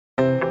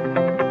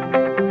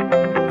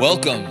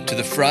Welcome to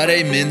the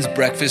Friday Men's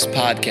Breakfast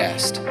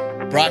Podcast,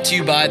 brought to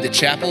you by the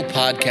Chapel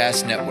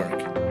Podcast Network.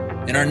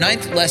 In our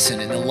 9th lesson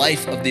in the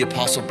life of the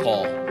Apostle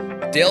Paul,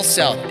 Dale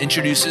South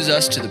introduces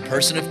us to the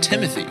person of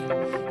Timothy,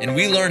 and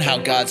we learn how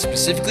God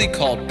specifically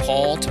called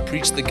Paul to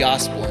preach the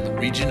gospel in the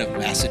region of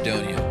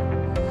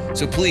Macedonia.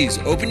 So please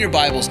open your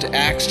Bibles to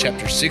Acts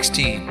chapter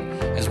 16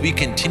 as we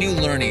continue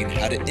learning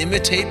how to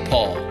imitate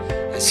Paul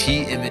as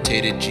he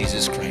imitated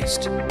Jesus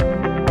Christ.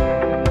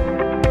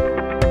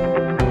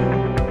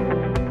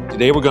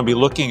 Today we're going to be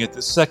looking at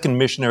the second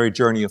missionary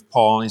journey of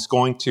Paul. He's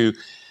going to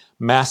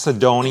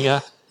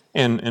Macedonia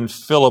and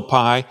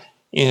Philippi.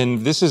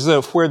 And this is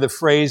where the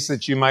phrase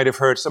that you might have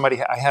heard,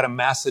 I had a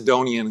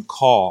Macedonian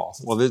call.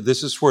 Well,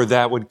 this is where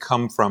that would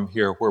come from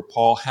here, where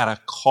Paul had a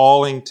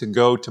calling to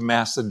go to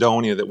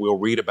Macedonia that we'll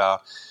read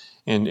about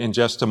in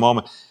just a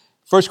moment.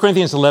 1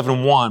 Corinthians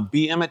 11:1,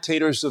 be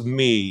imitators of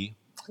me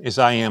as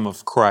I am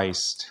of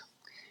Christ.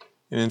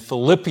 And in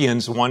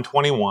Philippians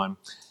 1:21,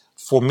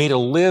 for me to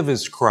live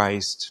is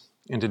Christ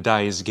and to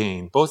die is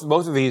gain. Both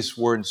of these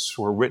words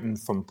were written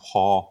from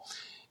Paul,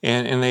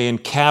 and they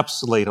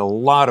encapsulate a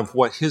lot of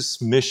what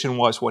his mission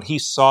was, what he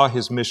saw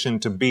his mission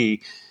to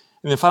be.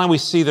 And then finally we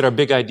see that our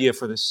big idea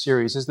for this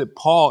series is that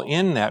Paul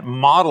in that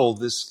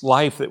modeled this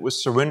life that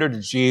was surrendered to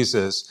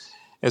Jesus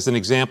as an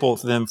example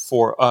of them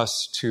for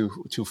us to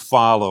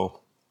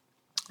follow.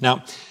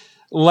 Now,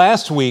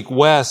 last week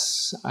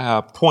Wes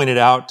pointed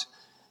out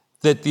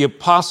that the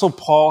Apostle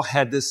Paul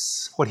had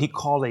this, what he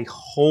called a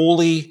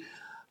holy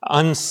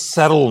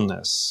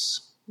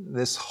unsettledness.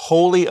 This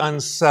holy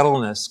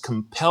unsettledness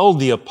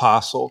compelled the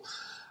Apostle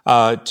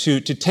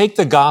to take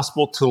the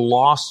gospel to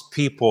lost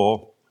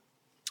people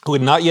who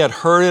had not yet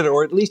heard it,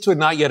 or at least who had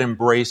not yet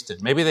embraced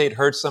it. Maybe they'd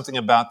heard something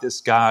about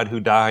this God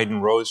who died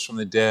and rose from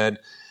the dead,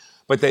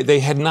 but they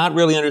had not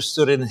really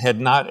understood it and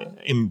had not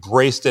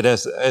embraced it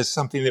as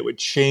something that would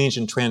change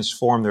and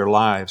transform their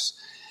lives.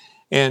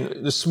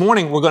 And this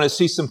morning, we're going to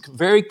see some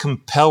very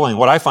compelling,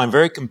 what I find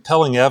very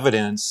compelling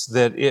evidence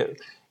that it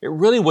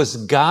really was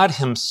God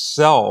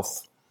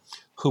himself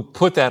who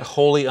put that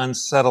holy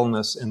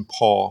unsettledness in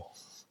Paul.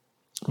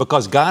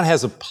 Because God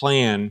has a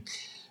plan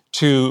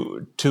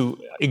to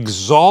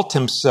exalt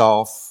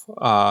himself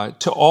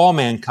to all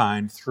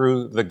mankind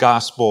through the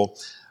gospel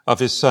of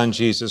his son,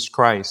 Jesus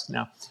Christ.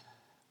 Now,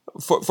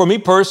 for me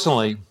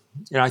personally,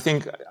 I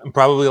think I'm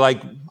probably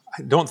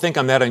I don't think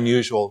I'm that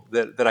unusual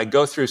that I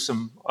go through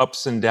some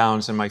ups and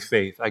downs in my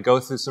faith. I go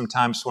through some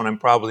times when I'm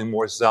probably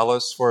more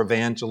zealous for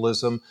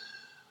evangelism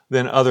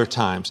than other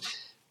times.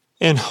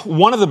 And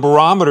one of the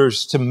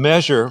barometers to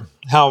measure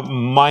how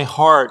my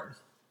heart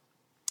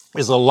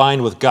is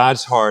aligned with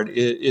God's heart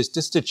is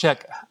just to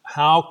check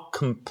how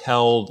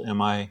compelled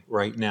am I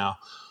right now?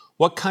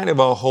 What kind of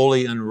a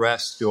holy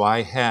unrest do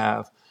I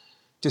have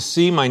to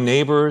see my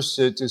neighbors,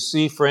 to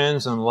see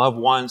friends and loved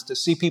ones, to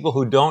see people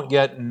who don't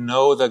yet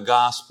know the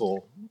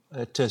gospel,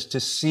 to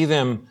see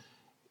them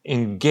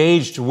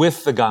engaged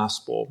with the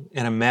gospel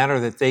in a manner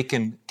that they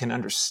can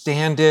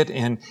understand it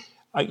and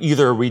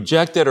either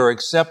reject it or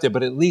accept it,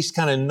 but at least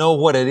kind of know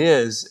what it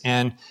is,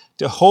 and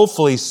to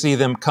hopefully see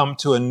them come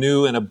to a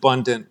new and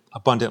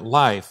abundant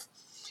life.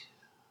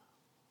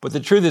 But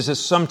the truth is that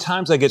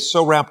sometimes I get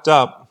so wrapped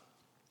up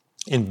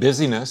in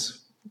busyness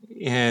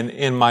and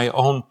in my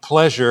own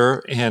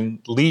pleasure and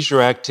leisure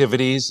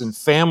activities and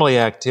family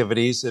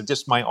activities of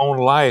just my own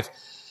life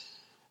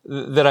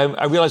that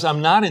I realize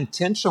I'm not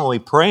intentionally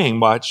praying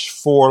much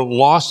for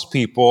lost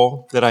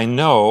people that I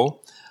know.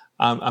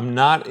 I'm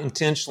not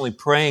intentionally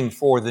praying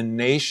for the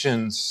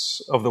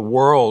nations of the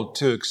world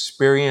to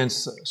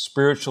experience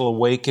spiritual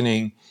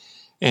awakening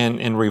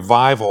and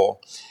revival.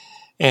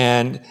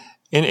 And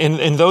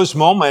in those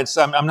moments,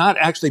 I'm not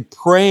actually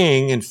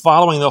praying and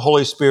following the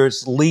Holy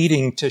Spirit's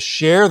leading to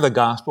share the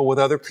gospel with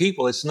other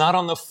people. It's not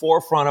on the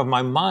forefront of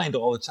my mind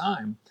all the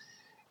time.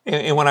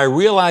 And when I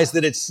realize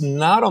that it's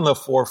not on the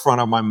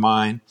forefront of my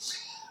mind,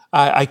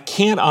 I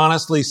can't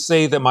honestly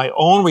say that my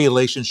own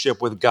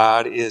relationship with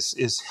God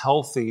is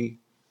healthy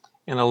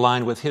and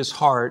aligned with his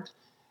heart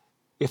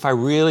if I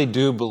really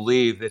do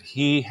believe that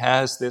he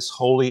has this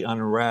holy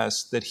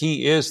unrest, that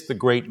he is the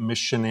great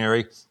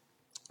missionary.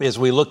 As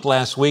we looked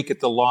last week at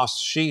the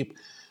lost sheep,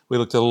 we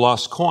looked at the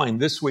lost coin.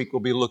 This week we'll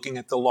be looking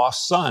at the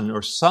lost son,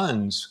 or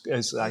sons,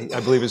 as I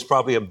believe is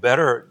probably a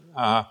better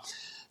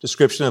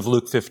description of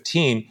Luke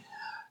 15.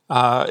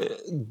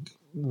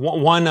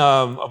 One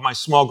of my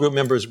small group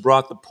members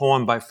brought the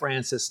poem by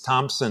Francis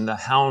Thompson, The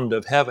Hound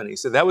of Heaven. He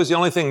said that was the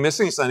only thing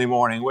missing Sunday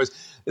morning, was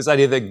this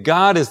idea that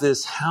God is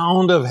this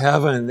hound of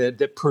heaven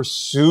that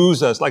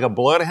pursues us like a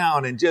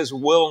bloodhound and just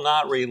will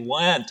not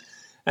relent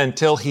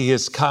until he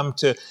has come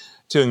to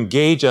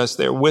engage us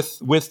there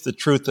with the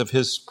truth of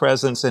his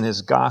presence and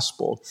his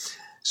gospel.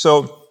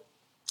 So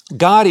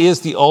God is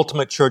the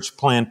ultimate church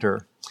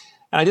planter.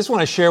 And I just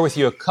want to share with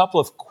you a couple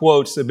of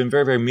quotes that have been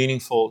very, very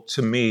meaningful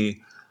to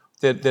me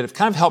that have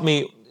kind of helped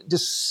me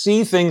just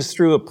see things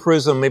through a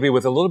prism, maybe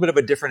with a little bit of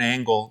a different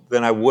angle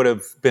than I would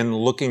have been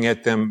looking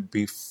at them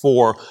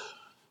before.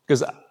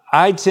 Because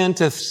I tend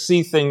to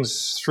see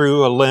things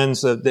through a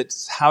lens of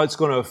that's how it's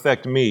going to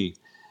affect me,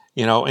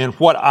 and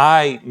what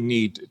I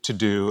need to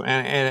do.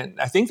 And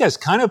I think that's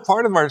kind of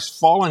part of our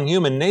fallen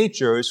human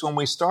nature is when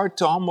we start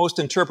to almost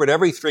interpret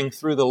everything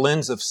through the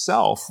lens of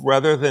self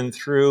rather than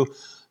through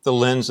the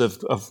lens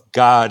of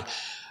God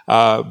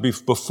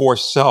before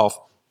self.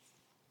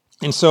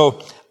 And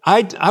so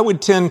I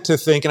would tend to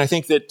think, and I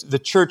think that the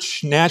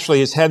church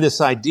naturally has had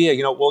this idea,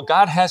 well,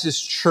 God has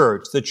his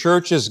church. The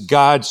church is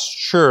God's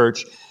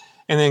church,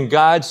 and then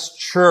God's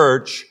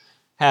church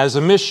has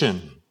a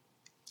mission.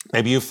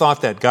 Maybe you've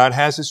thought that. God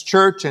has his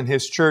church, and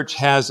his church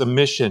has a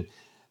mission.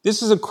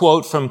 This is a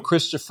quote from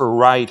Christopher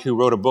Wright, who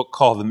wrote a book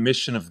called The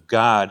Mission of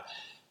God.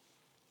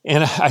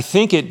 And I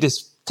think it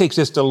just takes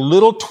just a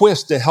little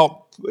twist to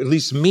help, at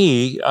least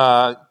me,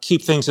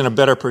 keep things in a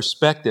better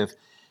perspective.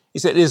 He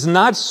said, it is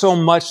not so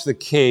much the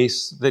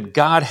case that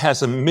God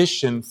has a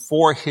mission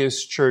for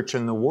his church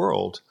in the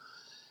world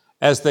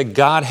as that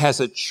God has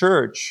a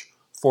church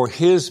for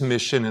his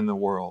mission in the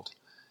world.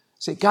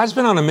 See, God's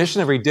been on a mission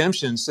of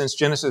redemption since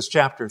Genesis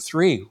chapter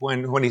 3,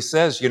 when he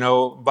says,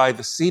 by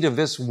the seed of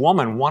this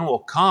woman, one will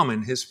come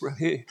and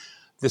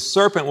the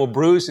serpent will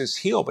bruise his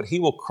heel, but he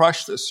will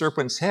crush the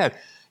serpent's head.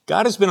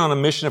 God has been on a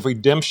mission of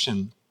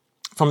redemption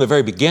from the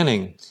very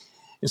beginning.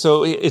 And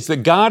so it's that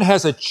God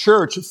has a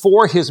church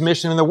for his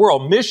mission in the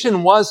world.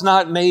 Mission was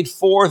not made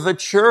for the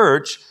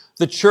church.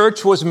 The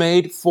church was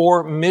made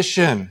for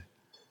mission.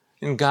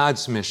 In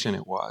God's mission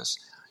it was.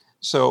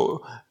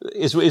 So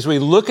as we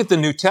look at the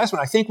New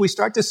Testament, I think we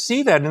start to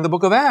see that in the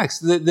book of Acts,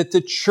 that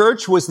the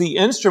church was the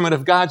instrument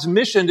of God's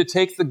mission to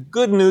take the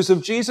good news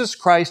of Jesus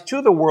Christ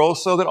to the world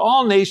so that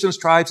all nations,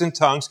 tribes, and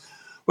tongues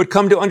would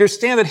come to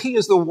understand that he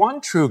is the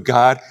one true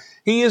God.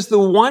 He is the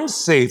one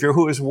Savior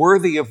who is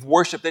worthy of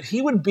worship, that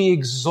he would be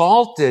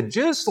exalted,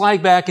 just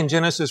like back in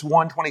Genesis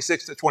 1,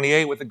 26 to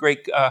 28 with the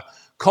great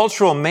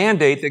cultural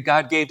mandate that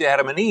God gave to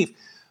Adam and Eve.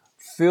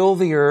 Fill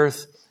the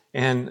earth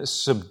and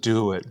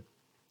subdue it.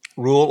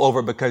 Rule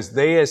over, because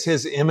they as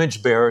his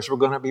image bearers were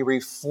going to be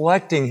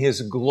reflecting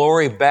his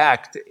glory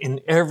back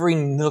in every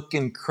nook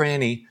and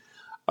cranny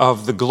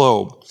of the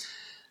globe.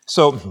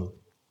 So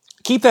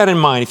keep that in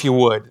mind if you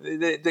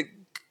would.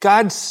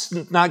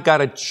 God's not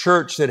got a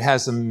church that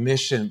has a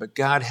mission, but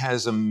God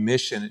has a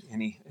mission,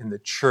 and the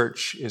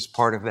church is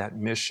part of that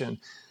mission.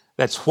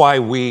 That's why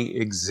we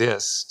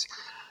exist.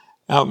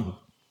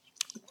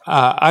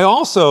 I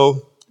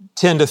also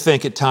tend to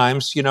think at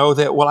times,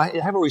 that, I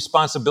have a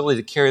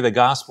responsibility to carry the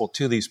gospel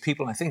to these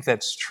people, and I think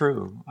that's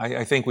true.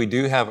 I think we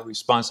do have a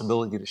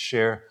responsibility to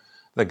share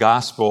the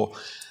gospel,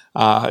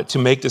 to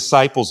make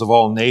disciples of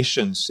all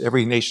nations,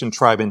 every nation,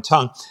 tribe, and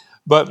tongue.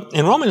 But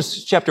in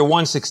Romans chapter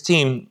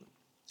 1:16,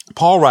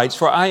 Paul writes,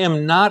 "For I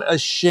am not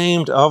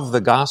ashamed of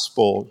the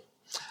gospel,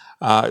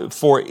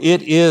 for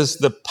it is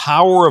the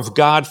power of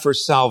God for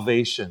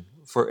salvation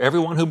for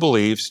everyone who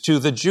believes, to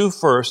the Jew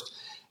first,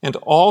 and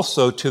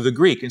also to the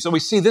Greek." And so we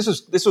see this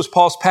was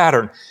Paul's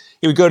pattern.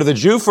 He would go to the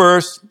Jew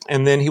first,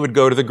 and then he would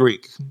go to the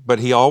Greek. But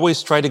he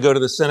always tried to go to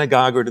the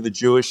synagogue or to the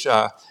Jewish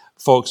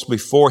folks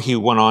before he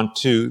went on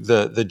to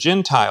the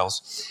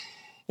Gentiles.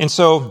 And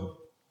so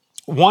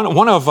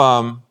one of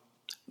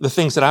the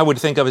things that I would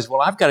think of is,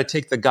 I've got to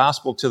take the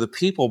gospel to the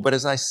people. But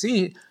as I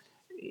see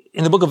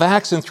in the book of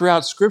Acts and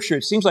throughout Scripture,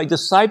 it seems like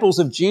disciples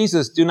of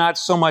Jesus do not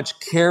so much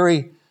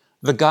carry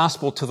the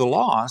gospel to the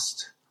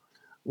lost.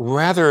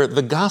 Rather,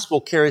 the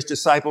gospel carries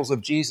disciples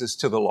of Jesus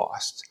to the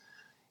lost.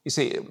 You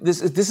see,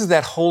 this is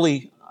that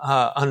holy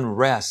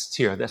unrest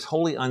here, that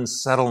holy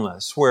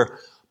unsettledness, where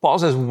Paul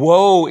says,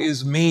 woe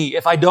is me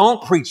if I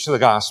don't preach the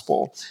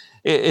gospel.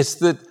 It's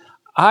that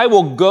I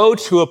will go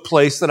to a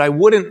place that I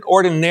wouldn't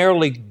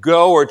ordinarily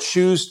go or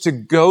choose to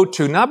go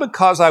to, not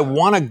because I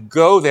want to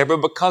go there, but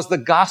because the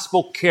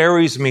gospel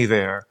carries me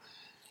there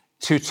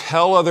to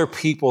tell other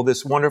people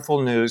this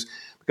wonderful news.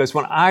 Because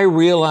when I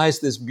realize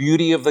this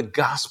beauty of the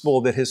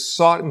gospel that has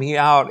sought me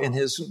out and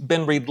has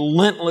been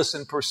relentless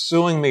in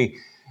pursuing me,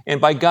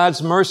 and by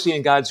God's mercy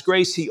and God's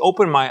grace, he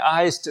opened my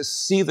eyes to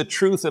see the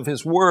truth of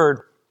his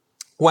word.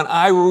 When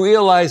I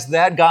realize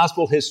that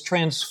gospel has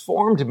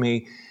transformed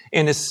me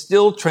and is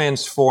still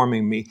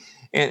transforming me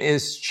and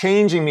is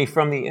changing me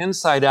from the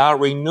inside out,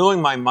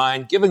 renewing my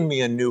mind, giving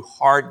me a new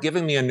heart,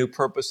 giving me a new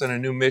purpose and a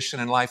new mission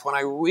in life. When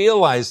I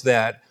realize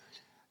that,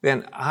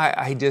 then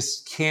I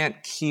just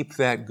can't keep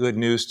that good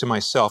news to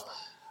myself.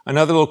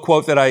 Another little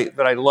quote that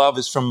I love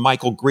is from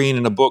Michael Green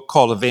in a book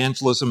called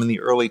Evangelism in the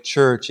Early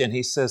Church. And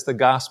he says the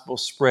gospel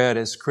spread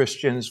as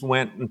Christians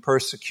went in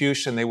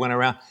persecution. They went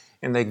around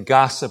and they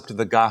gossiped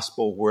the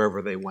gospel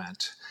wherever they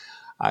went.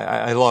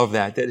 I love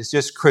that. That it's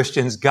just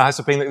Christians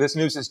gossiping. This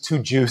news is too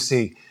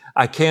juicy.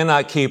 I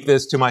cannot keep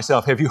this to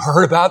myself. Have you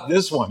heard about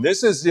this one?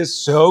 This is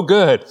just so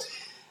good.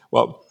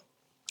 Well,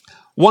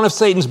 one of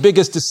Satan's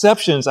biggest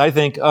deceptions, I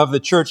think, of the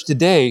church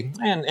today,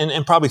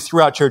 and probably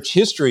throughout church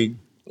history,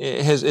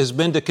 has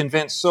been to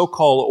convince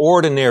so-called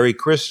ordinary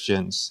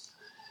Christians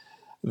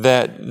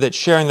that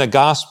sharing the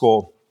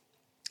gospel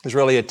is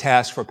really a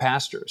task for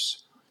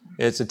pastors.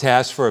 It's a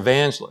task for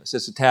evangelists.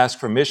 It's a task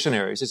for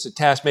missionaries. It's a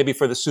task maybe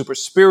for the super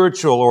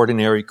spiritual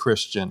ordinary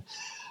Christian.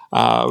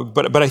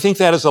 But I think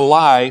that is a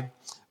lie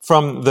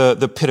from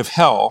the pit of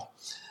hell.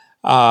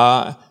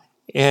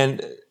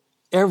 And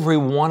every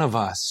one of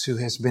us who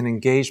has been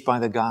engaged by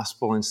the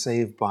gospel and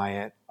saved by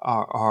it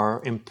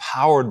are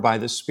empowered by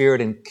the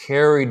Spirit and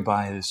carried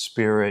by the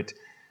Spirit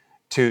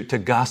to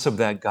gossip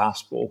that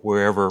gospel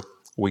wherever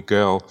we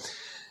go.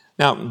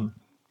 Now,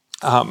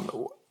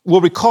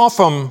 we'll recall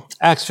from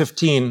Acts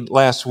 15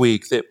 last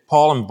week that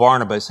Paul and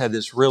Barnabas had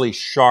this really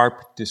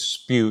sharp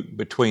dispute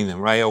between them,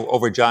 right,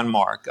 over John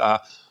Mark.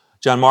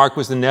 John Mark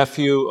was the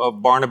nephew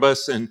of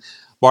Barnabas, and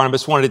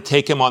Barnabas wanted to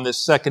take him on this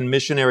second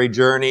missionary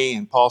journey,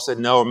 and Paul said,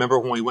 no, remember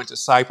when we went to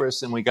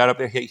Cyprus and we got up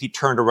there, he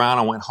turned around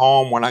and went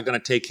home. We're not going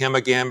to take him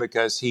again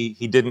because he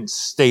didn't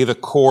stay the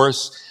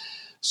course.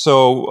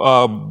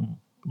 So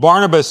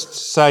Barnabas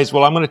decides,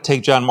 well, I'm going to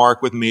take John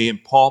Mark with me,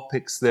 and Paul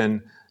picks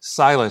then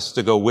Silas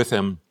to go with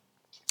him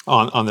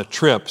on the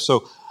trip.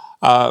 So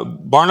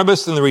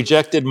Barnabas and the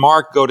rejected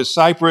Mark go to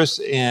Cyprus,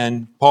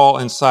 and Paul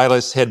and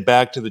Silas head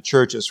back to the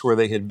churches where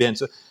they had been.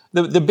 So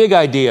the big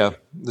idea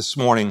this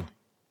morning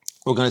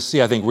we're going to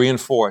see, I think,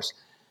 reinforced,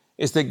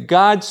 is that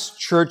God's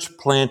church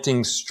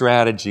planting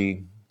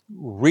strategy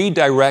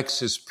redirects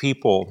his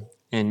people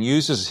and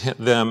uses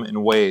them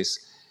in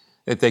ways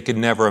that they could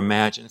never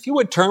imagine. If you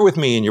would turn with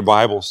me in your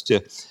Bibles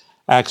to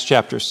Acts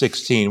chapter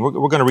 16. We're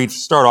going to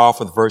start off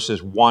with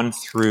verses 1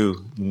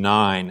 through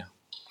 9.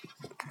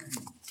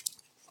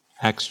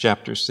 Acts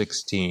chapter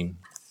 16.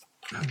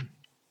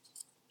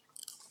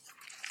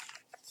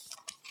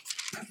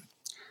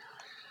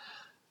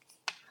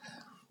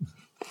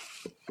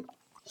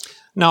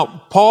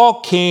 Now,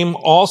 Paul came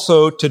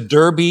also to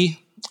Derbe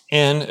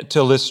and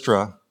to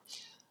Lystra.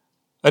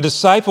 A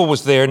disciple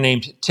was there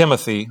named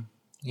Timothy.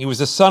 He was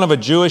the son of a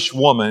Jewish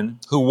woman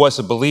who was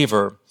a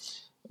believer,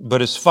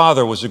 but his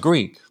father was a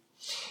Greek.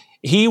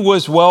 He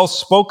was well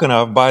spoken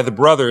of by the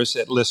brothers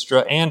at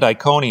Lystra and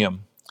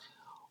Iconium.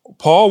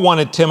 Paul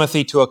wanted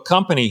Timothy to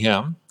accompany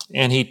him,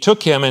 and he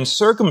took him and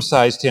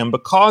circumcised him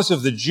because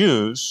of the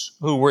Jews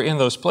who were in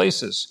those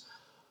places.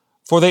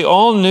 For they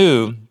all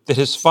knew that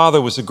his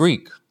father was a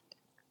Greek.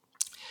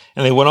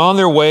 And they went on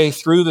their way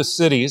through the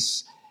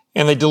cities,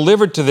 and they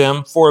delivered to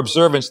them for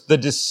observance the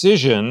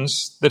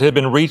decisions that had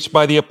been reached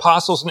by the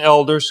apostles and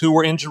elders who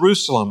were in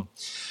Jerusalem.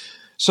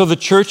 So the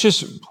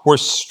churches were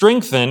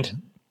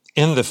strengthened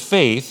in the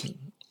faith,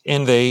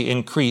 and they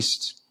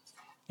increased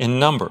in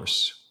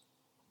numbers.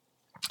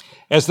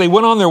 As they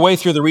went on their way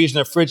through the region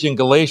of Phrygia and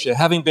Galatia,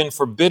 having been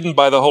forbidden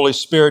by the Holy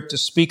Spirit to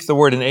speak the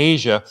word in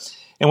Asia,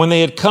 and when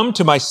they had come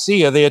to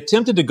Mysia, they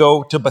attempted to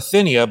go to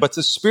Bithynia, but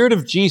the Spirit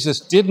of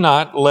Jesus did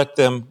not let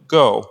them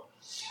go.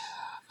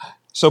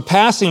 So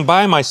passing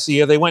by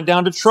Mysia, they went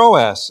down to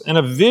Troas, and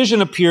a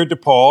vision appeared to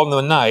Paul in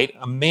the night.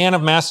 A man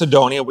of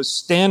Macedonia was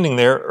standing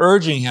there,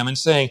 urging him and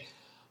saying,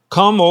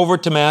 "Come over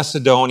to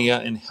Macedonia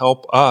and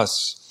help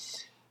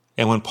us."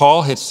 And when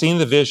Paul had seen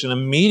the vision,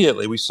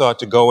 immediately we sought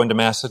to go into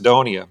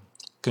Macedonia,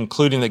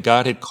 concluding that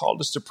God had called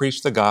us to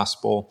preach the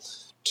gospel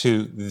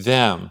to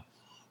them.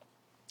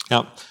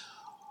 Now,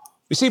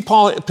 we see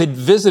Paul had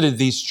visited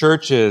these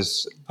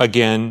churches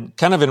again,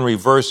 kind of in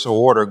reverse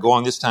order,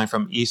 going this time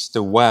from east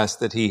to west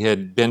that he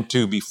had been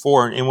to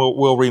before. And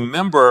we'll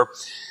remember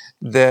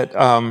that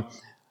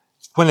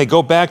when they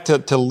go back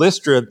to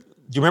Lystra, do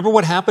you remember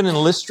what happened in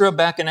Lystra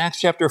back in Acts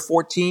chapter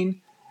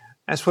 14?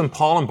 That's when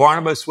Paul and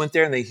Barnabas went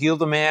there and they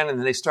healed a man, and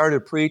then they started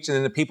to preach, and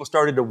then the people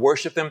started to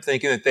worship them,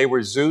 thinking that they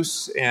were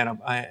Zeus and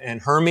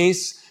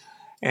Hermes.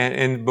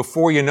 And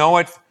before you know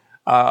it,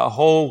 a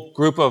whole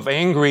group of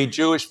angry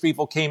Jewish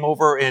people came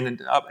over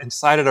and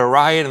incited a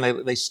riot,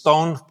 and they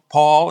stoned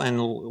Paul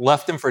and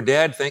left him for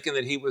dead, thinking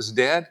that he was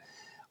dead.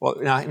 Well,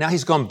 now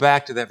he's gone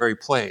back to that very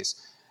place.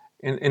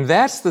 And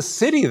that's the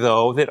city,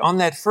 though, that on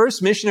that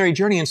first missionary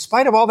journey, in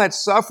spite of all that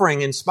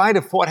suffering, in spite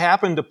of what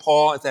happened to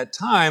Paul at that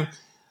time,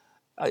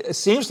 it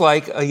seems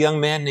like a young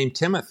man named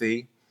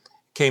Timothy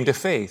came to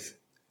faith.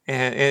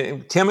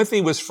 And Timothy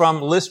was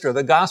from Lystra.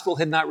 The gospel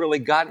had not really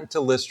gotten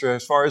to Lystra,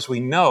 as far as we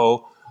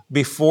know,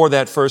 before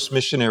that first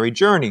missionary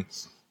journey.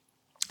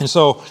 And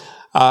so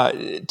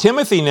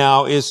Timothy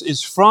now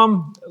is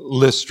from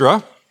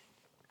Lystra,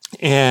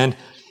 and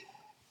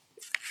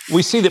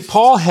we see that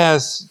Paul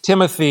has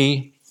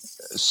Timothy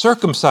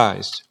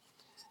circumcised.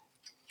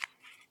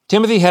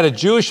 Timothy had a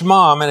Jewish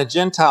mom and a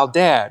Gentile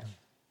dad,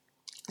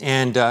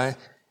 and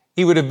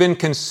he would have been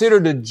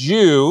considered a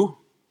Jew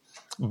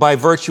by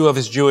virtue of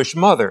his Jewish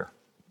mother.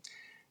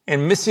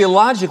 And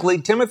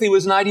missiologically, Timothy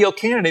was an ideal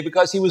candidate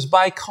because he was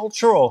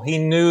bicultural. He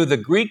knew the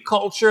Greek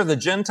culture, the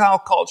Gentile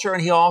culture,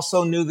 and he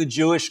also knew the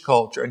Jewish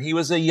culture. And he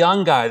was a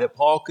young guy that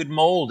Paul could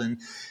mold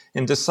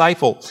and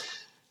disciple,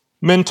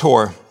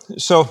 mentor.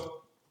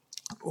 So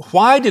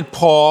why did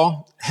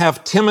Paul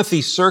have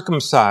Timothy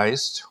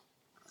circumcised?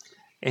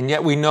 And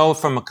yet we know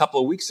from a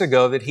couple of weeks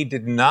ago that he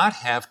did not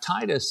have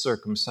Titus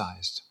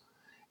circumcised.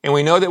 And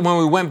we know that when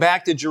we went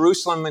back to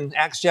Jerusalem in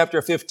Acts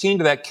chapter 15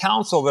 to that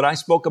council that I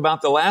spoke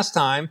about the last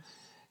time,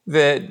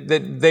 that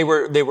they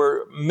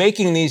were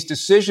making these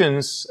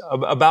decisions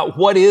about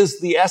what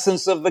is the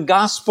essence of the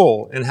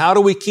gospel and how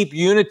do we keep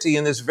unity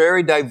in this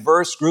very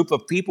diverse group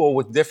of people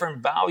with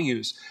different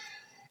values.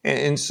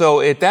 And so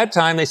at that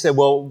time they said,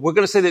 well, we're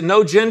going to say that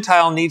no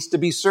Gentile needs to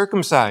be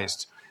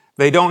circumcised.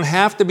 They don't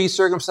have to be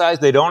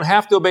circumcised. They don't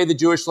have to obey the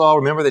Jewish law.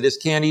 Remember, they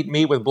just can't eat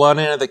meat with blood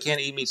in it. They can't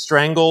eat meat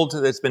strangled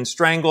that's been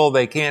strangled.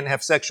 They can't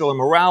have sexual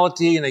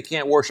immorality, and they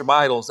can't worship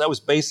idols. That was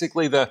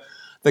basically the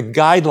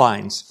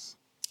guidelines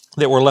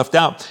that were left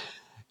out.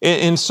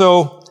 And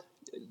so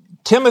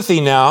Timothy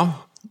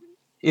now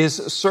is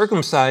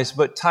circumcised,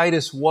 but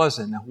Titus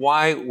wasn't. Now,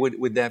 why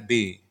would that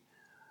be?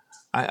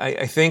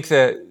 I think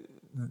that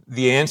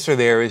the answer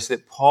there is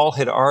that Paul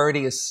had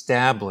already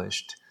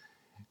established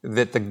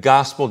that the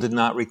gospel did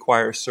not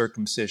require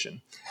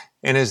circumcision.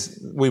 And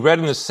as we read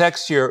in the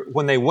text here,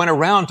 when they went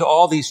around to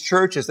all these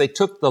churches, they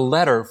took the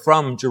letter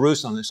from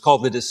Jerusalem. It's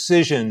called the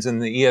decisions in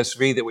the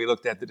ESV that we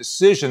looked at, the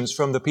decisions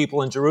from the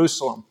people in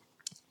Jerusalem.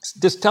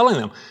 Just telling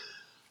them,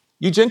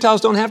 you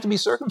Gentiles don't have to be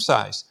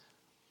circumcised.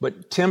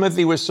 But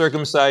Timothy was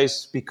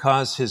circumcised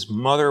because his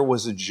mother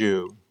was a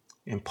Jew.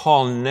 And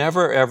Paul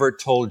never, ever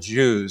told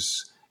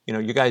Jews,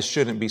 you guys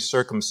shouldn't be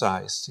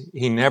circumcised.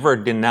 He never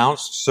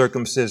denounced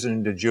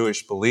circumcision to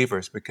Jewish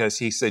believers because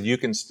he said, you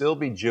can still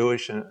be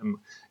Jewish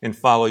and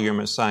follow your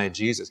Messiah,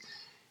 Jesus.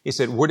 He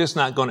said, we're just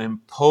not going to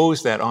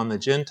impose that on the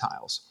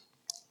Gentiles.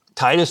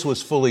 Titus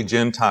was fully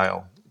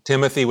Gentile.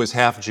 Timothy was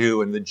half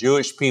Jew, and the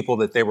Jewish people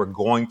that they were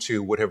going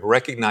to would have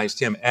recognized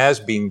him as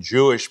being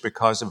Jewish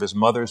because of his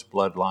mother's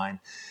bloodline.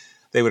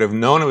 They would have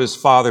known of his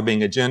father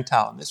being a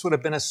Gentile, and this would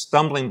have been a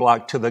stumbling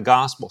block to the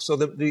gospel. So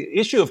the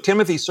issue of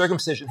Timothy's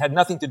circumcision had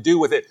nothing to do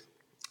with it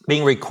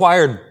being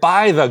required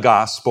by the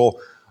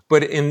gospel,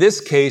 but in this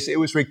case, it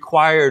was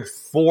required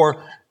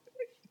for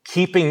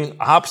keeping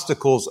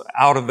obstacles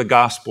out of the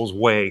gospel's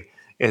way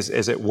as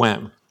it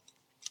went.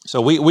 So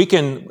we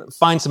can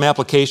find some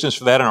applications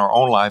for that in our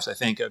own lives, I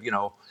think, of,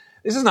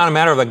 this is not a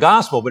matter of the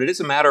gospel, but it is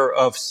a matter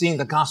of seeing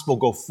the gospel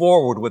go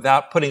forward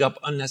without putting up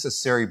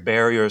unnecessary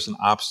barriers and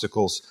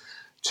obstacles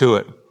to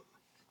it.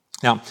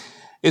 Now,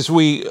 as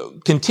we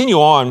continue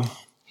on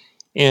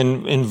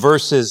in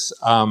verses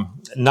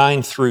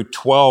 9 through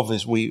 12,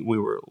 as we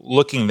were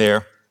looking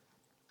there,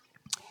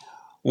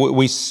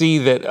 we see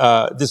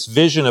that this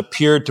vision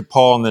appeared to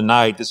Paul in the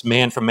night, this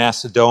man from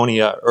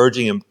Macedonia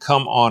urging him,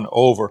 come on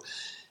over.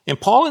 And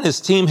Paul and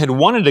his team had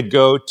wanted to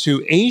go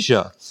to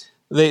Asia.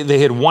 They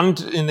had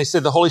wanted, and they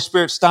said the Holy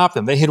Spirit stopped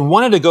them. They had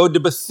wanted to go to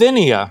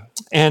Bithynia,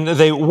 and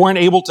they weren't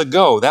able to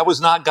go. That was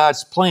not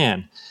God's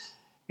plan.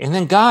 And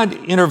then God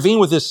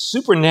intervened with this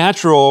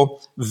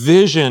supernatural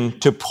vision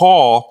to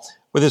Paul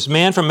with this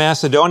man from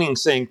Macedonia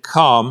saying,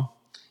 come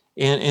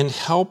and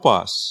help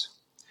us.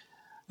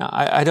 Now,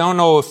 I don't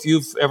know if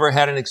you've ever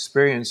had an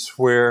experience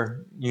where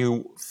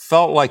you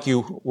felt like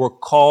you were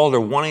called or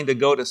wanting to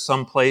go to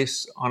some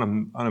place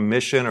on a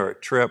mission or a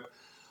trip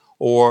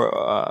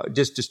or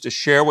just to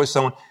share with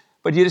someone,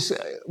 but you just,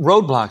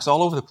 roadblocks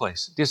all over the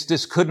place,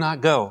 just could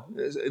not go.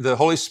 The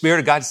Holy Spirit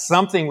of God,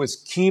 something was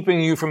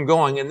keeping you from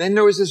going. And then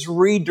there was this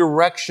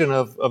redirection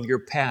of your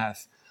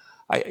path.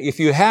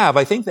 If you have,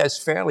 I think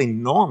that's fairly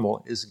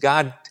normal, is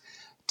God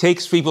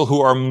takes people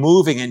who are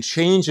moving and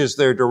changes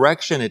their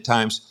direction at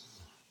times.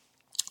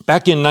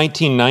 Back in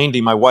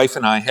 1990, my wife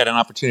and I had an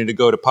opportunity to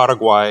go to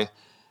Paraguay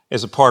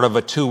as a part of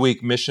a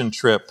 2-week mission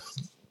trip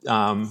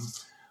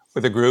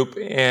with a group.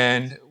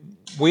 And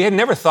we had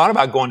never thought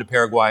about going to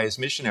Paraguay as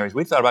missionaries.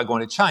 We thought about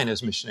going to China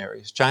as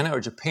missionaries, China or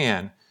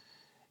Japan.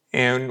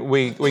 And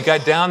we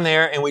got down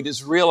there and we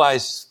just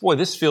realized, boy,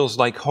 this feels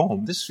like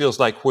home. This feels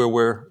like where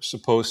we're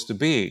supposed to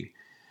be.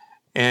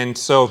 And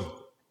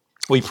so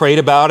we prayed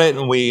about it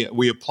and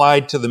we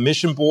applied to the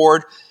mission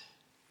board.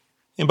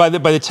 And by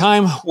the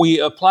time we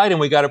applied and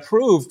we got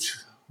approved,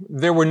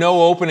 there were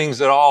no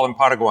openings at all in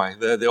Paraguay.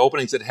 The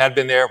openings that had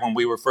been there when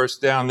we were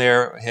first down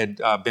there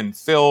had been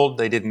filled.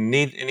 They didn't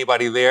need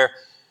anybody there.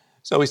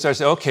 So we started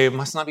saying, okay, it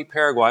must not be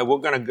Paraguay. We're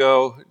going to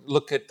go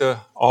look at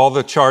all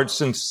the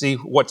charts and see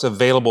what's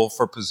available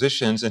for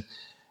positions.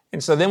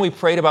 And so then we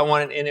prayed about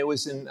one, and it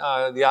was in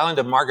the island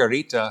of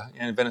Margarita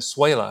in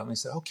Venezuela. And we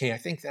said, okay, I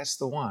think that's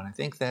the one. I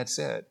think that's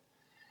it.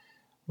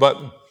 But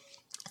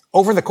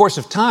over the course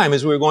of time,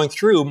 as we were going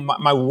through,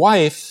 my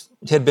wife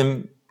had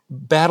been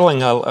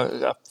battling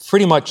a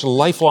pretty much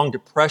lifelong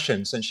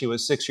depression since she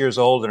was 6 years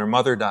old and her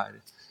mother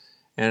died.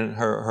 And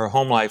her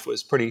home life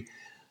was pretty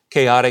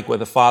chaotic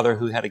with a father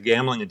who had a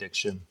gambling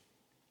addiction.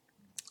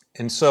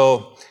 And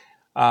so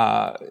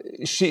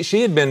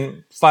she had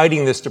been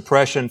fighting this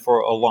depression for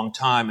a long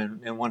time.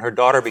 And when her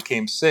daughter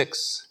became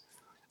 6,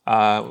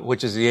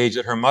 which is the age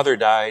that her mother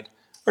died,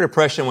 her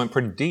depression went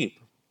pretty deep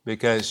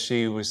because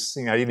she was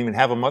thinking, I didn't even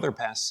have a mother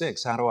past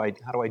 6. How do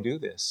I do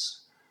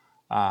this?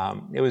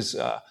 It was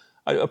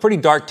a pretty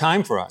dark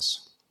time for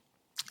us.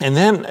 And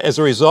then as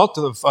a result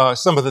of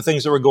some of the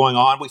things that were going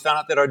on, we found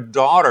out that our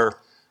daughter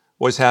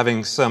was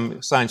having some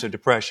signs of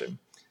depression.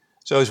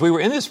 So as we were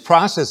in this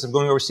process of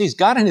going overseas,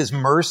 God in his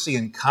mercy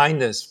and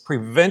kindness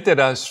prevented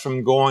us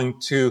from going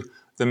to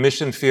the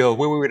mission field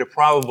where we would have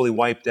probably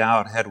wiped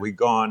out had we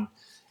gone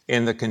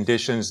in the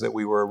conditions that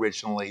we were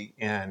originally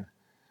in.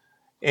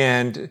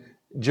 And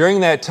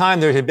during that time,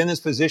 there had been this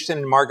position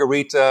in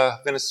Margarita,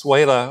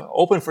 Venezuela,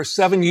 open for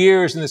 7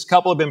 years, and this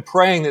couple had been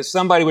praying that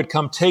somebody would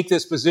come take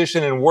this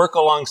position and work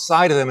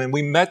alongside of them, and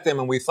we met them,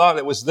 and we thought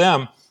it was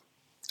them.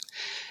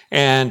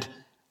 And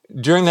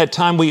during that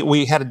time,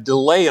 we had a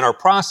delay in our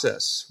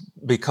process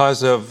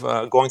because of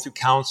going through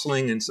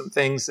counseling and some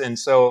things, and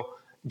so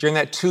during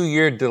that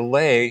 2-year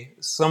delay,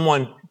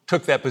 someone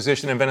took that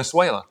position in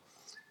Venezuela.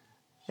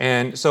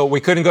 And so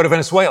we couldn't go to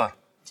Venezuela.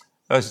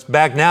 I was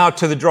back now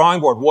to the drawing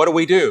board. What do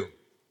we do?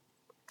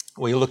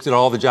 We looked at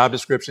all the job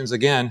descriptions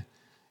again.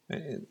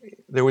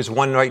 There was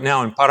one right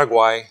now in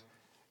Paraguay,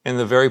 in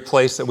the very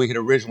place that we had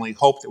originally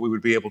hoped that we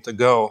would be able to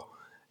go.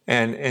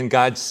 And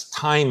God's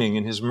timing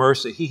and His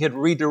mercy, He had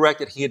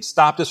redirected. He had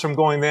stopped us from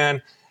going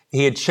then.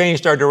 He had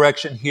changed our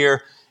direction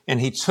here. And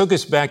He took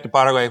us back to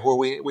Paraguay, where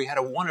we had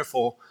a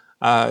wonderful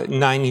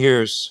 9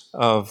 years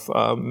of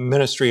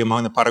ministry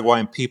among the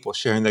Paraguayan people,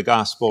 sharing the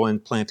gospel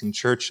and planting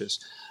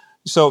churches.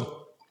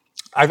 So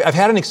I've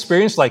had an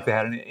experience like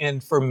that.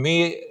 And for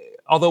me,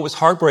 although it was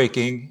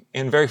heartbreaking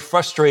and very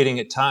frustrating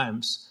at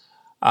times,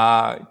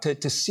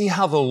 to see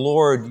how the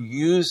Lord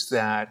used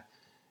that.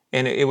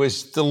 And it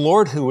was the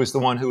Lord who was the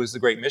one who was the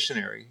great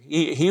missionary.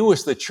 He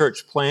was the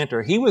church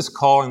planter. He was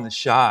calling the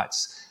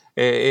shots.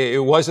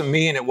 It wasn't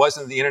me, and it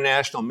wasn't the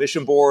International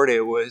Mission Board.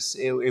 It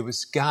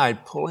was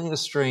God pulling the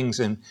strings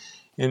and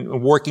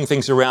working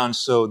things around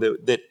so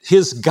that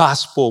His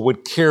gospel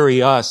would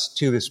carry us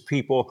to this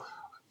people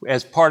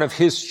as part of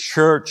His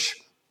church,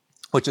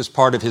 which is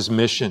part of His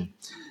mission.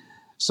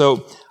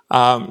 So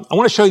I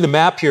want to show you the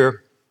map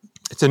here.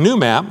 It's a new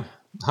map.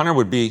 Hunter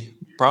would be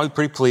probably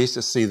pretty pleased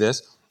to see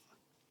this.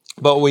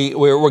 But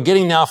we're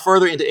getting now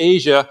further into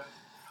Asia.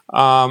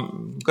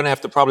 I'm going to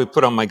have to probably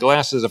put on my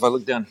glasses if I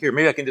look down here.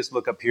 Maybe I can just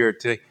look up here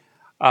today.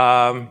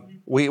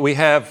 We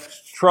have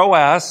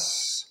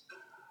Troas.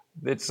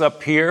 It's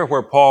up here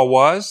where Paul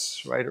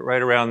was, right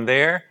around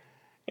there.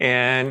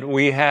 And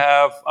we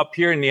have up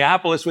here in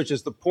Neapolis, which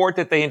is the port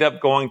that they end up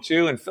going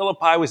to. And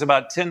Philippi was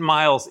about 10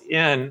 miles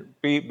in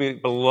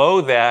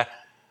below that.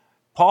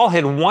 Paul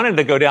had wanted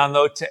to go down,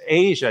 though, to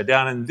Asia,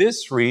 down in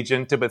this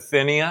region, to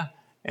Bithynia.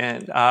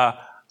 And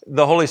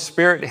the Holy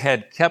Spirit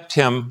had kept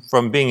him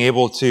from being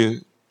able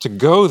to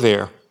go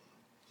there.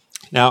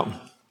 Now,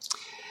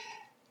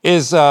 we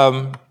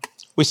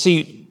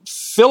see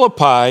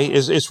Philippi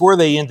is where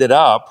they ended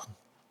up.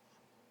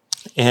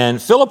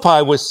 And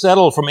Philippi was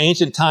settled from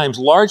ancient times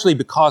largely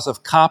because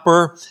of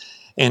copper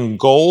and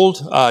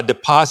gold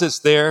deposits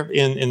there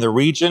in the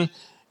region.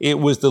 It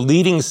was the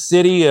leading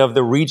city of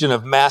the region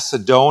of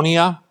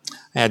Macedonia.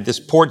 It had this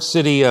port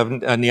city of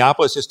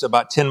Neapolis just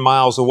about 10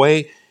 miles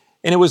away.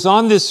 And it was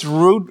on this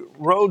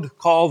road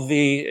called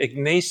the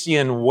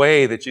Ignatian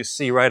Way that you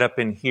see right up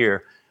in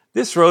here.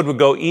 This road would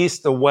go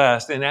east to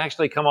west and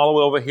actually come all the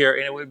way over here,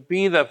 and it would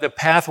be the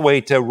pathway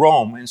to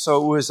Rome. And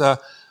so it was a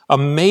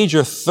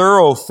major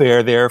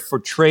thoroughfare there for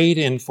trade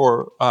and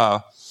for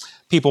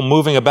people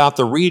moving about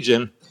the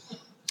region.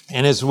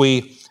 And as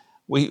we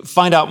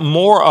find out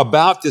more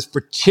about this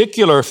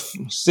particular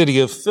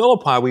city of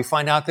Philippi, we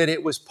find out that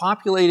it was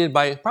populated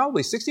by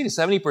probably 60 to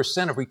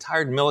 70% of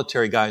retired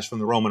military guys from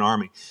the Roman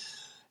army.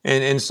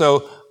 And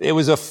so it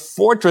was a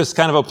fortress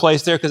kind of a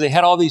place there because they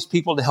had all these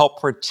people to help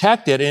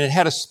protect it. And it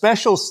had a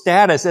special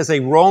status as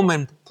a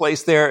Roman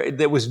place there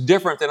that was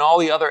different than all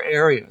the other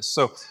areas.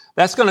 So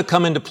that's going to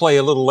come into play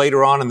a little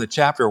later on in the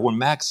chapter when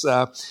Max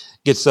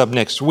gets up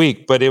next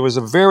week. But it was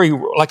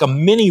like a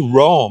mini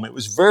Rome. It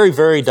was very,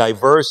 very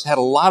diverse, had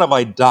a lot of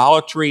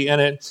idolatry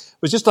in it.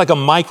 It was just like a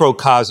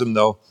microcosm,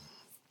 though,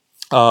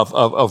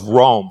 of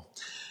Rome.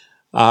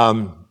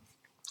 And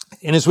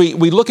as we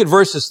look at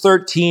verses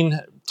 13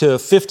 to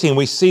 15,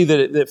 we see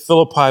that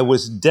Philippi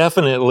was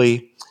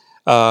definitely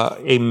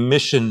a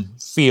mission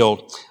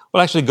field.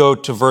 We'll actually go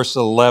to verse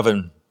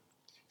 11.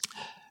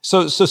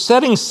 So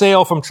setting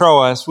sail from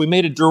Troas, we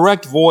made a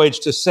direct voyage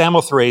to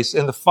Samothrace,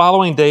 and the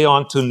following day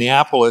on to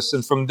Neapolis,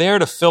 and from there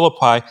to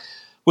Philippi,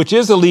 which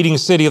is the leading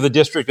city of the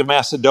district of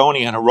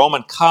Macedonia and a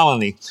Roman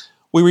colony.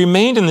 We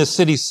remained in this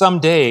city some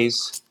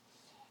days,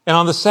 and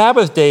on the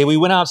Sabbath day we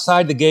went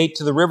outside the gate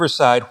to the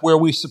riverside, where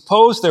we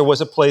supposed there was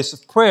a place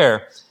of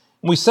prayer.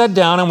 We sat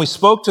down and we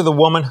spoke to the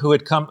women who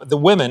had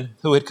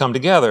come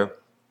together.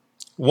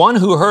 One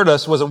who heard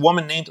us was a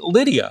woman named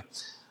Lydia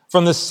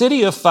from the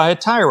city of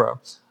Thyatira,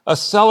 a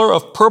seller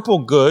of purple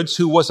goods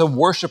who was a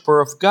worshiper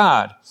of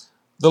God.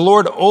 The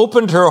Lord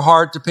opened her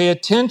heart to pay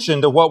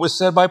attention to what was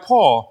said by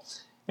Paul.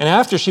 And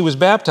after she was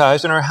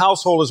baptized, and her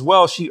household as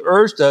well, she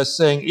urged us,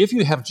 saying, "If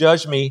you have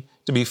judged me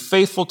to be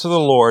faithful to the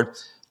Lord,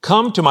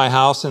 come to my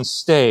house and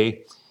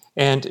stay."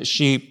 And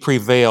she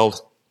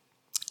prevailed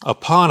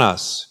upon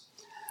us.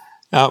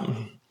 Now,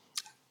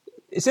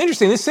 it's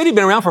interesting. This city had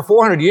been around for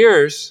 400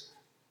 years,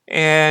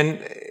 and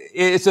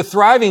it's a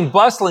thriving,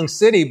 bustling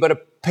city, but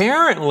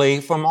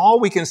apparently, from all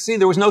we can see,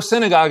 there was no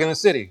synagogue in the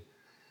city.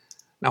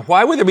 Now,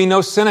 why would there be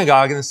no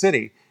synagogue in the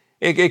city?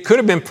 It could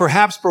have been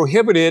perhaps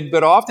prohibited,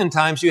 but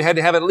oftentimes you had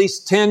to have at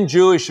least 10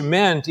 Jewish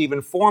men to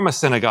even form a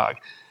synagogue.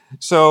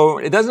 So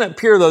it doesn't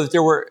appear, though, that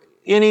there were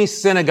any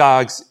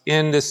synagogues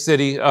in the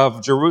city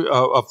of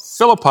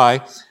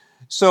Philippi.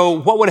 So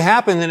what would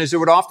happen then is there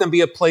would often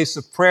be a place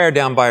of prayer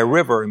down by a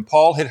river, and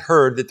Paul had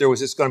heard that there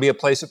was going to be a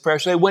place of prayer.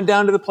 So they went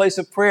down to the place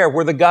of prayer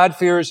where the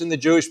God-fearers and the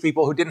Jewish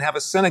people who didn't have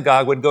a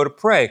synagogue would go to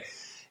pray.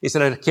 He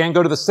said, I can't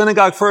go to the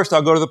synagogue first,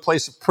 I'll go to the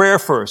place of prayer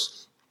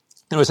first.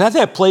 And it was at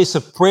that place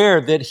of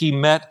prayer that he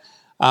met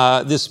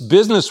this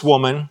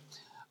businesswoman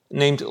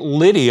named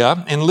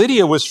Lydia. And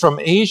Lydia was from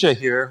Asia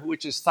here,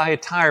 which is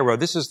Thyatira.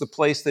 This is the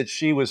place that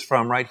she was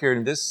from, right here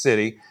in this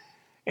city.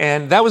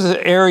 And that was an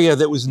area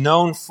that was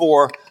known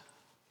for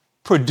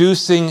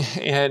producing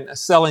and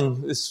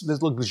selling this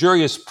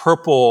luxurious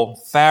purple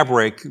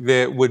fabric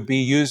that would be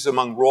used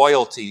among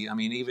royalty. I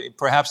mean,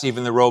 perhaps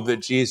even the robe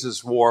that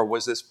Jesus wore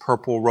was this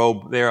purple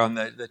robe there on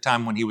the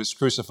time when he was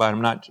crucified.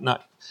 I'm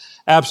not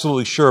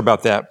absolutely sure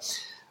about that.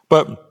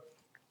 But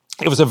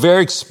it was a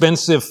very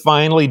expensive,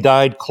 finely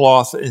dyed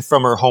cloth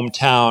from her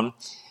hometown,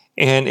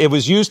 and it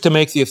was used to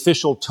make the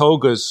official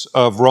togas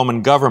of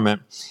Roman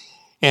government.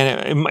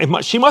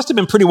 And she must have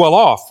been pretty well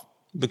off,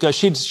 because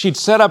she'd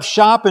set up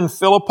shop in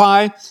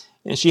Philippi,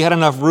 and she had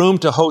enough room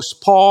to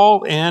host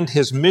Paul and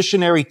his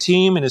missionary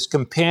team and his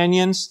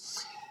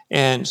companions.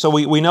 And so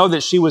we know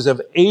that she was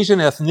of Asian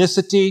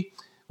ethnicity.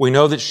 We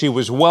know that she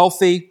was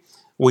wealthy.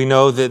 We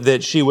know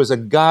that she was a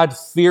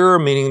God-fearer,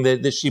 meaning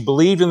that she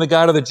believed in the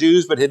God of the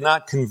Jews, but had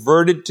not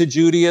converted to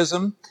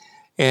Judaism.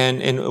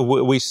 And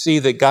we see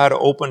that God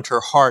opened her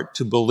heart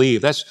to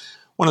believe. That's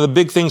one of the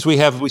big things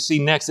we see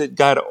next, that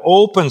God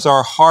opens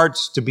our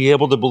hearts to be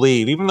able to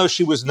believe. Even though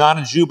she was not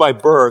a Jew by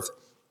birth,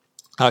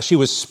 she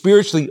was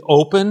spiritually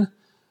open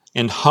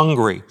and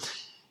hungry.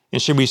 And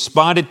she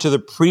responded to the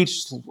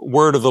preached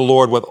word of the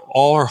Lord with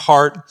all her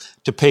heart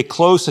to pay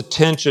close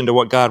attention to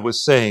what God was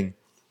saying.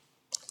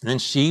 And then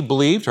she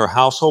believed, her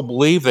household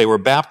believed, they were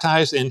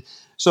baptized. And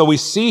so we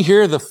see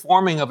here the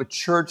forming of a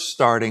church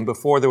starting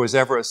before there was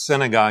ever a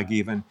synagogue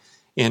even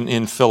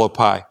in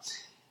Philippi.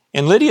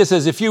 And Lydia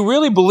says, if you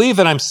really believe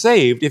that I'm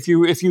saved, if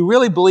you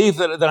really believe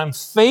that I'm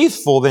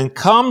faithful, then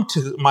come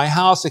to my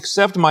house,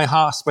 accept my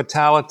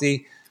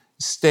hospitality,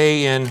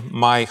 stay in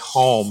my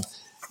home.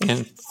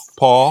 And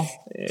Paul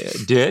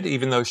did,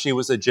 even though she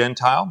was a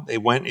Gentile. They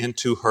went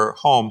into her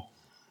home.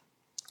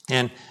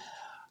 And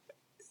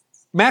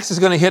Max is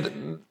going to hit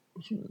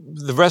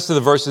the rest of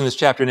the verses in this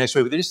chapter next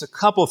week, but there's just a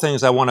couple of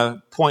things I want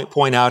to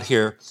point out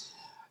here.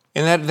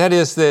 And that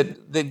is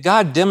that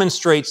God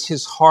demonstrates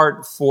his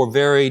heart for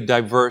very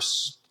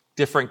diverse,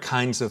 different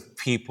kinds of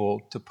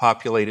people to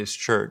populate his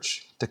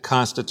church, to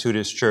constitute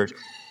his church.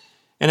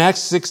 In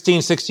Acts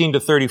 16 to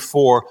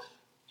 34,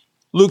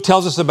 Luke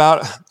tells us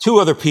about two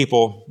other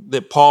people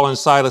that Paul and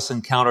Silas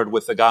encountered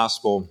with the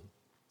gospel.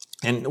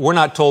 And we're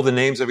not told the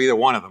names of either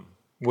one of them.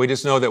 We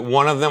just know that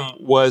one of them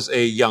was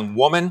a young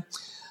woman,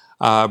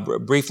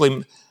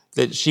 briefly,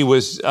 that she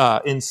was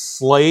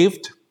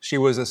enslaved. She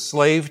was a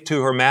slave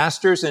to her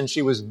masters, and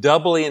she was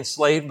doubly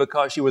enslaved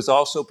because she was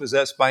also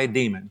possessed by a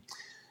demon.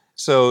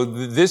 So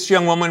this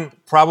young woman,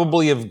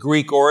 probably of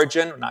Greek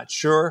origin, not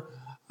sure,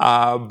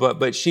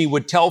 but she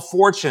would tell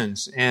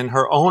fortunes, and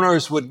her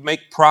owners would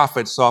make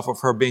profits off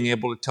of her being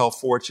able to tell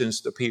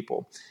fortunes to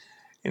people.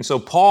 And so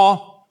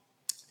Paul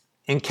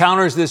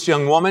encounters this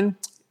young woman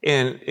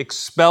and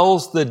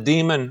expels the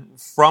demon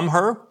from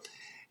her.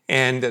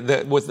 And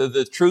with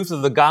the truth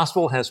of the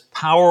gospel has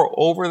power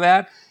over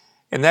that.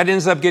 And that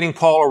ends up getting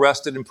Paul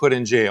arrested and put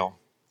in jail.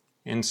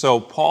 And so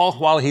Paul,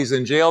 while he's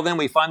in jail, then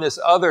we find this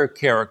other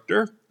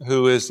character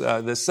who is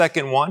the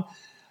second one.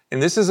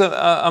 And this is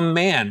a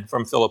man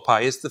from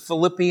Philippi. It's the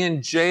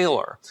Philippian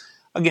jailer.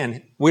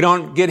 Again, we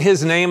don't get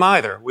his name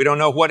either. We don't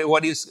know what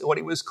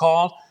he was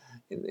called.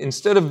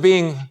 Instead of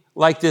being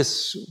like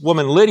this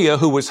woman Lydia,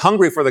 who was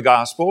hungry for the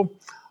gospel,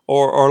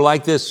 or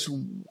like this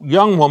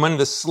young woman,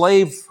 the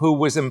slave who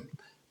was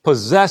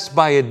possessed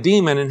by a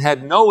demon and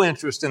had no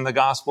interest in the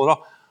gospel at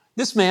all,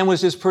 this man was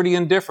just pretty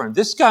indifferent.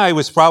 This guy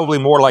was probably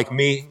more like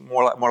me,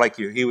 more like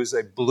you. He was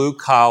a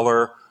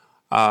blue-collar,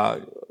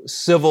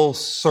 civil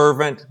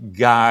servant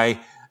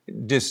guy,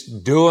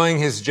 just doing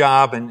his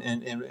job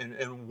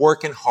and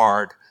working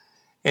hard.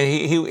 And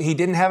he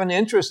didn't have an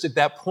interest at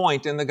that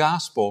point in the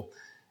gospel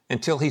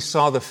until he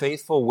saw the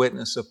faithful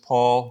witness of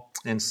Paul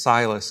and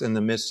Silas in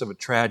the midst of a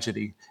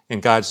tragedy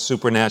and God's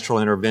supernatural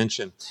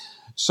intervention.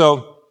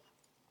 So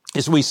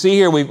as we see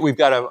here, we've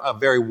got a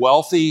very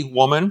wealthy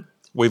woman.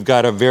 We've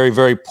got a very,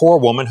 very poor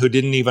woman who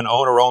didn't even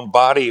own her own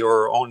body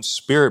or her own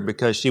spirit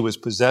because she was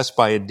possessed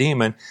by a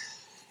demon.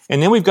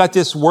 And then we've got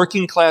this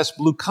working class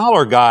blue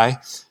collar guy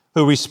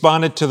who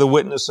responded to the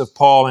witness of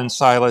Paul and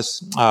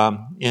Silas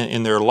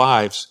in their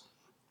lives.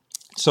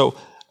 So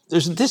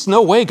there's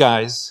no way,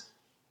 guys,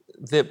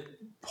 that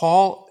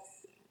Paul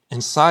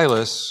and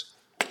Silas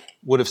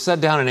would have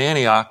sat down in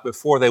Antioch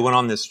before they went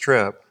on this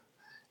trip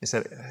and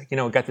said,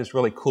 we got this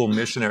really cool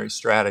missionary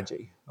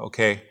strategy,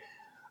 okay?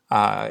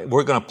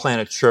 We're going to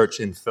plant a church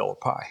in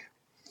Philippi.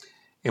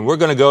 And we're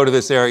going to go to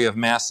this area of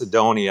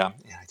Macedonia.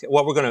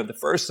 The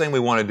first thing we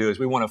want to do is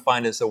we want to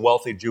find us a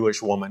wealthy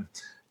Jewish woman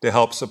to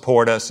help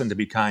support us and to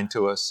be kind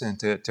to us and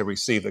to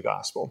receive the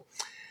gospel.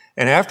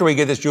 And after we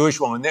get this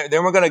Jewish woman,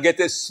 then we're going to get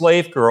this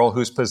slave girl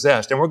who's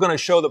possessed. And we're going to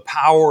show the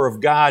power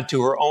of God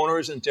to her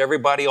owners and to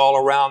everybody all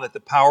around, that the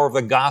power of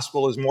the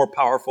gospel is more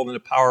powerful than the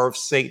power of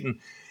Satan,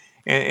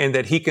 and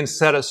that he can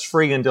set us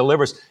free and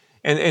deliver us.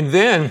 And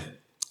then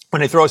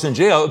when they throw us in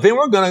jail, then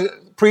we're going to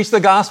preach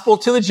the gospel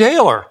to the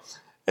jailer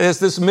as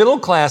this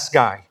middle-class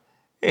guy.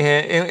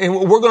 And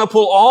we're going to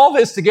pull all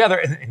this together,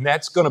 and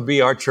that's going to be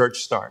our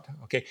church start.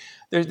 Okay,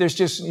 there's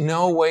just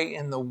no way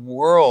in the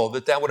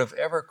world that would have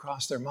ever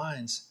crossed their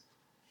minds.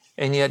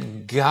 And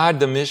yet God,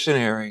 the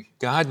missionary,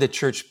 God, the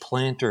church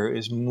planter,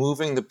 is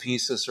moving the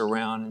pieces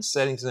around and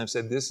setting to them,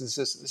 said, this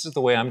is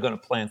the way I'm going to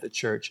plant the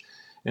church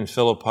in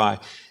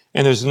Philippi.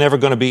 And there's never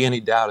going to be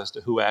any doubt as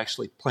to who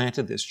actually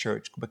planted this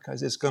church,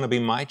 because it's going to be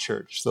my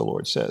church, the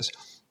Lord says.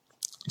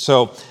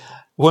 So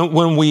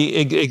when we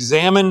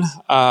examine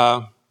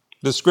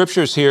the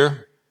scriptures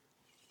here,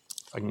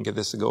 if I can get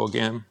this to go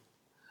again.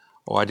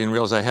 Oh, I didn't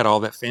realize I had all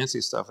that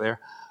fancy stuff there.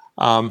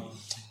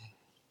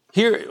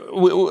 Here,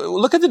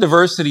 look at the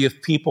diversity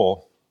of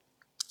people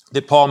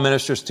that Paul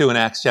ministers to in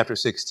Acts chapter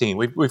 16.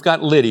 We've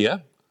got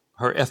Lydia.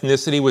 Her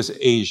ethnicity was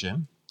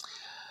Asian.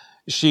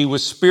 She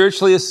was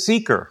spiritually a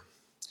seeker.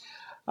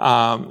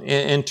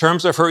 In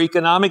terms of her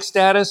economic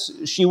status,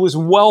 she was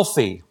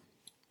wealthy.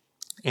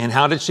 And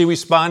how did she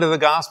respond to the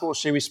gospel?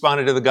 She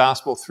responded to the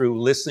gospel through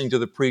listening to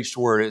the preached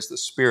word as the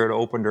Spirit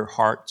opened her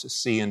heart to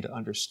see and to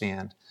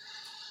understand.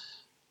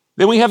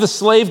 Then we have the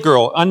slave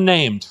girl,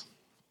 unnamed,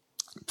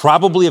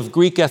 probably of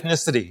Greek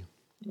ethnicity.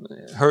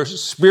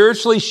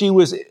 Spiritually, she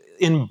was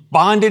in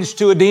bondage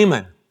to a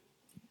demon,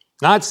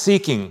 not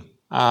seeking.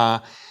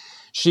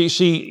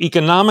 She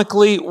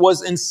economically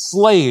was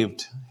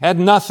enslaved, had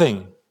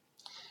nothing.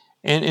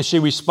 And she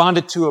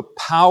responded to a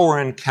power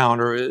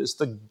encounter as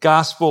the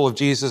gospel of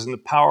Jesus and the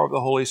power of the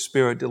Holy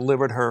Spirit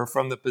delivered her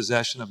from the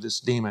possession of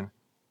this demon.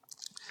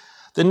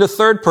 Then the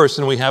third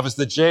person we have is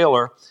the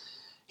jailer.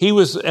 He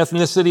was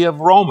ethnicity of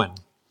Roman.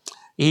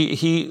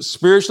 He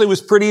spiritually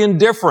was pretty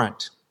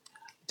indifferent.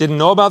 Didn't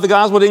know about the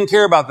gospel, didn't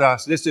care about the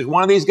gospel. This is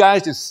one of these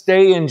guys to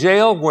stay in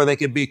jail where they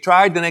could be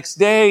tried the next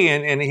day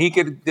and he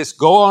could just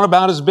go on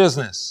about his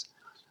business.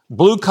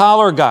 Blue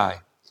collar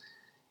guy.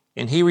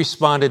 And he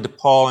responded to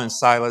Paul and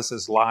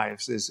Silas's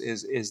lives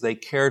as they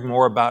cared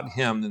more about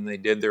him than they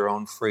did their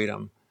own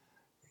freedom.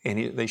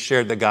 And they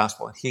shared the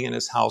gospel. And he and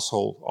his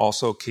household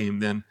also came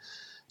then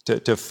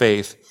to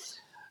faith.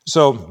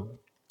 So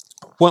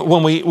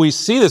when we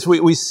see this,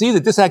 we see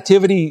that this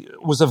activity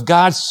was of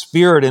God's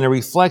Spirit, and it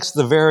reflects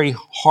the very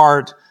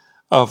heart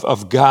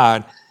of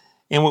God.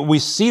 And we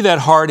see that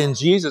heart in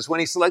Jesus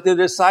when he selected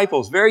the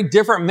disciples. Very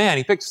different men.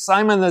 He picked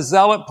Simon the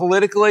Zealot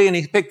politically, and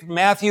he picked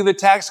Matthew the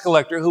tax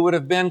collector, who would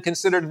have been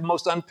considered the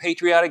most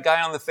unpatriotic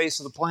guy on the face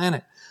of the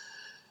planet.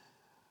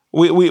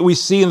 We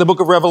see in the book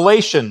of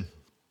Revelation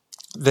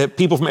that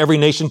people from every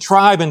nation,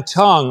 tribe, and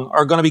tongue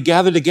are going to be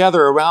gathered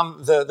together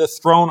around the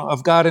throne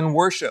of God in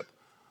worship.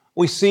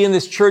 We see in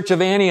this church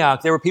of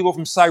Antioch, there were people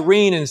from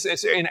Cyrene and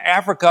in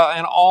Africa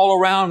and all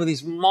around, with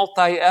these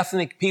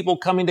multi-ethnic people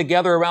coming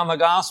together around the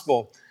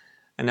gospel.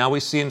 And now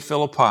we see in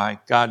Philippi,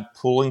 God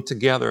pulling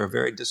together a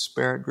very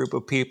disparate group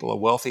of people, a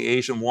wealthy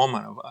Asian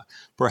woman.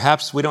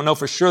 Perhaps we don't know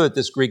for sure that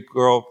this Greek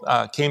girl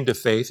came to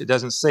faith. It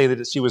doesn't say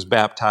that she was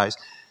baptized.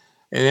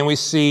 And then we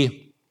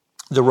see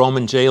the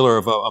Roman jailer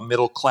of a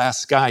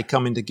middle-class guy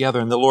coming together,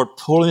 and the Lord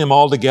pulling them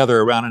all together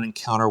around an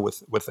encounter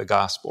with the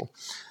gospel.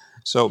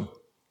 So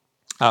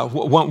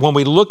when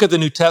we look at the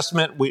New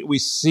Testament, we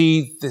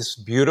see this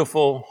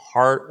beautiful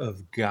heart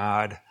of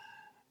God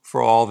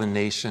for all the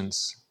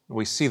nations.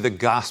 We see the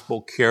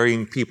gospel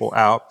carrying people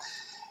out.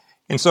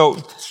 And so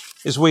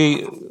as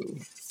we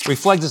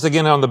reflect this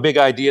again on the big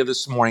idea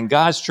this morning,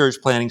 God's church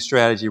planting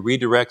strategy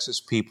redirects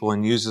his people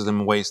and uses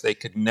them in ways they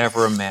could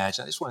never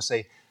imagine. I just want to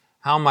say,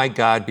 how might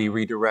God be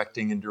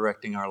redirecting and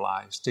directing our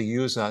lives to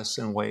use us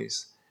in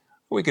ways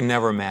we can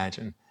never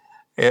imagine?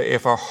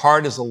 If our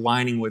heart is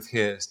aligning with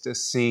his, to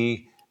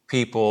see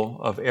people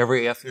of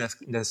every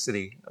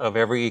ethnicity, of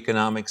every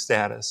economic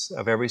status,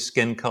 of every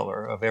skin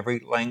color, of every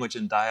language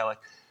and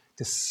dialect,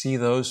 to see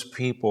those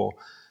people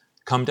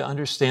come to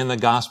understand the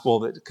gospel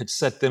that could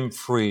set them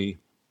free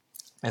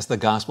as the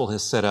gospel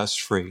has set us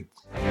free.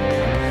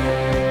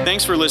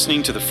 Thanks for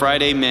listening to the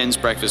Friday Men's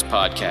Breakfast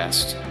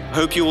Podcast. I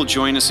hope you will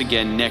join us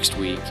again next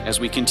week as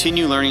we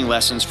continue learning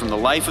lessons from the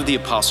life of the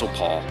Apostle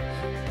Paul.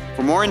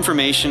 For more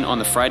information on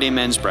the Friday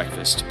Men's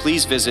Breakfast,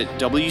 please visit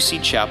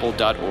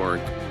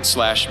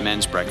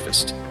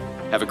wcchapel.org/mensbreakfast.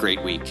 Have a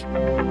great week.